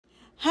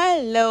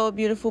Hello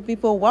beautiful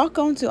people,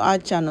 welcome to our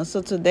channel.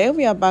 So today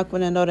we are back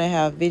with another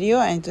hair video,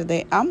 and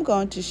today I'm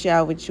going to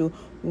share with you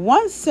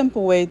one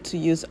simple way to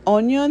use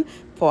onion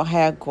for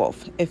hair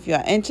growth. If you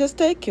are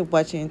interested, keep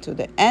watching to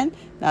the end.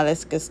 Now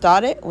let's get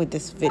started with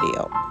this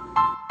video.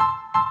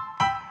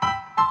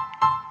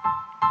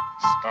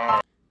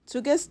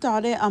 To get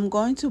started, I'm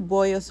going to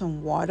boil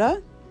some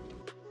water.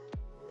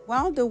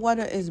 While the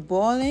water is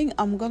boiling,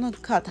 I'm gonna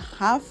cut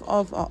half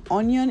of an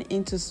onion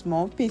into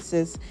small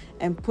pieces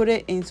and put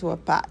it into a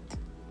pot.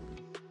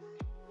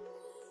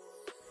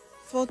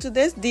 For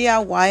today's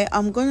DIY,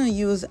 I'm gonna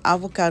use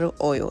avocado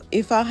oil.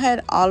 If I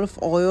had olive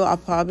oil, I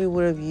probably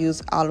would have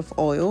used olive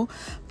oil,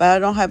 but I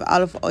don't have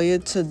olive oil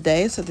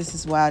today, so this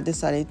is why I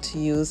decided to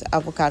use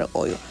avocado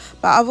oil.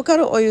 But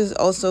avocado oil is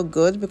also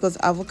good because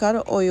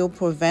avocado oil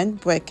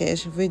prevents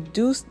breakage,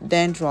 reduce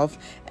dandruff,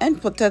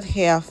 and protect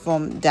hair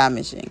from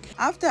damaging.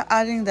 After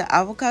adding the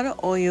avocado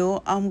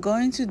oil, I'm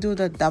going to do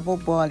the double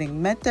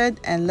boiling method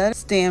and let it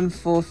steam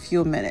for a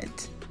few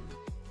minutes.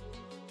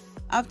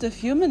 After a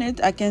few minutes,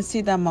 I can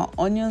see that my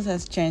onions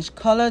has changed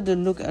color. They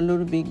look a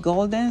little bit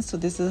golden, so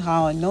this is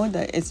how I know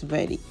that it's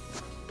ready.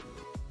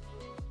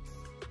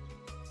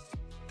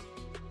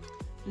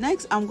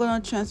 Next, I'm going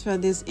to transfer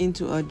this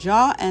into a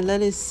jar and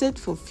let it sit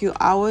for a few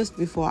hours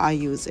before I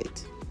use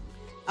it.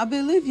 I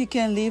believe you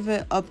can leave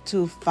it up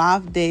to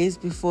 5 days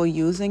before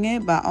using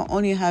it, but I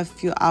only have a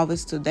few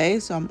hours today,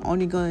 so I'm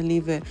only going to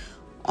leave it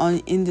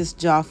in this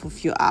jar for a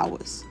few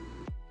hours.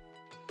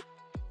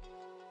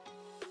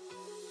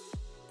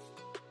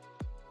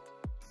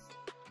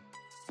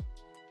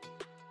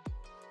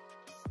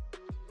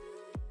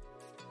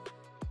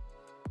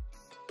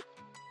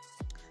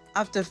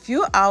 After a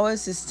few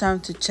hours, it's time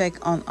to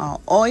check on our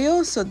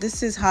oil. So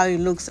this is how it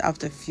looks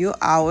after a few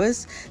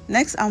hours.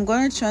 Next, I'm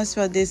going to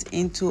transfer this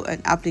into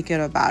an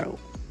applicator bottle.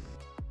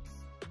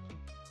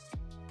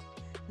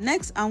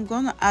 Next, I'm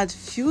going to add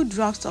few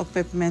drops of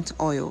peppermint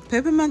oil.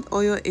 Peppermint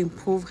oil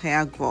improves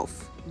hair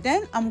growth.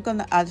 Then I'm going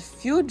to add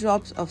few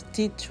drops of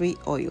tea tree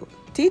oil.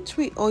 Tea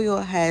tree oil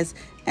has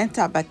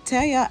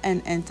antibacterial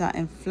and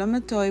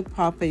anti-inflammatory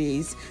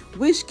properties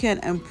which can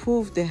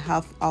improve the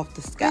health of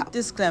the scalp. Quick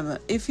disclaimer: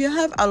 if you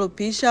have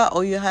alopecia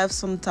or you have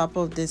some type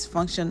of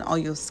dysfunction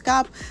on your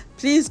scalp,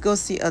 please go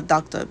see a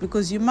doctor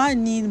because you might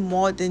need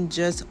more than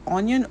just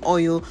onion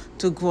oil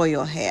to grow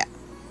your hair.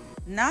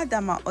 Now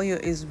that my oil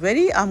is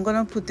ready, I'm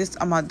gonna put this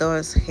on my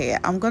daughter's hair.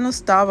 I'm gonna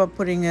start by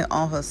putting it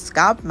on her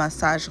scalp,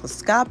 massage her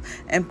scalp,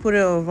 and put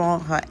it around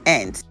her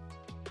ends.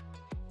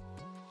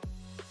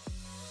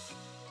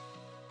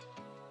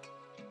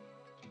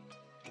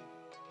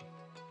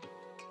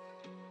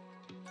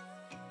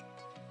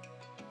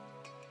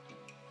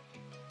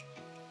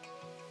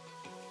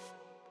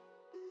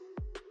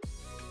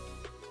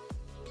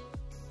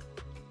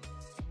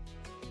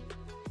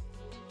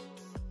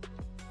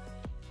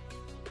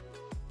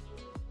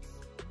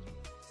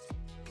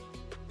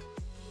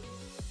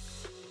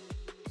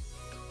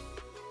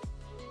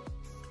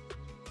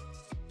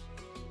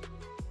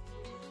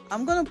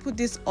 I'm gonna put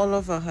this all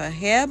over her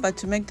hair, but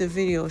to make the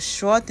video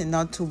short and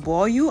not to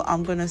bore you,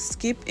 I'm gonna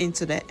skip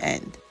into the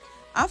end.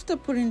 After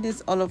putting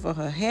this all over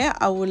her hair,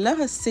 I will let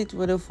her sit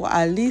with it for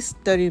at least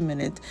 30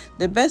 minutes.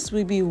 The best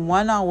will be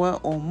 1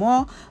 hour or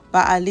more,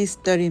 but at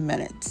least 30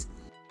 minutes.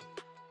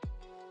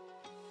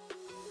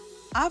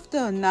 After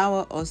an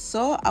hour or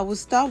so, I will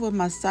start with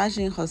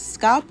massaging her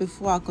scalp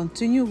before I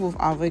continue with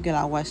our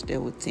regular wash day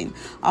routine.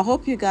 I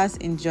hope you guys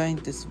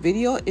enjoyed this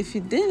video. If you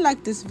didn't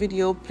like this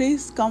video,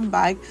 please come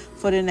back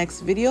for the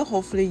next video.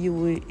 Hopefully you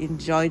will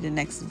enjoy the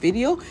next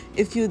video.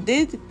 If you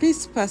did,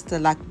 please press the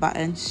like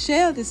button,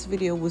 share this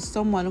video with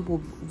someone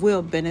who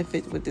will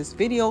benefit with this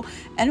video,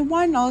 and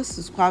why not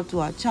subscribe to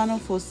our channel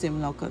for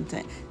similar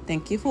content.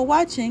 Thank you for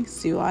watching.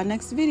 See you on our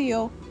next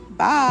video.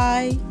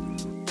 Bye.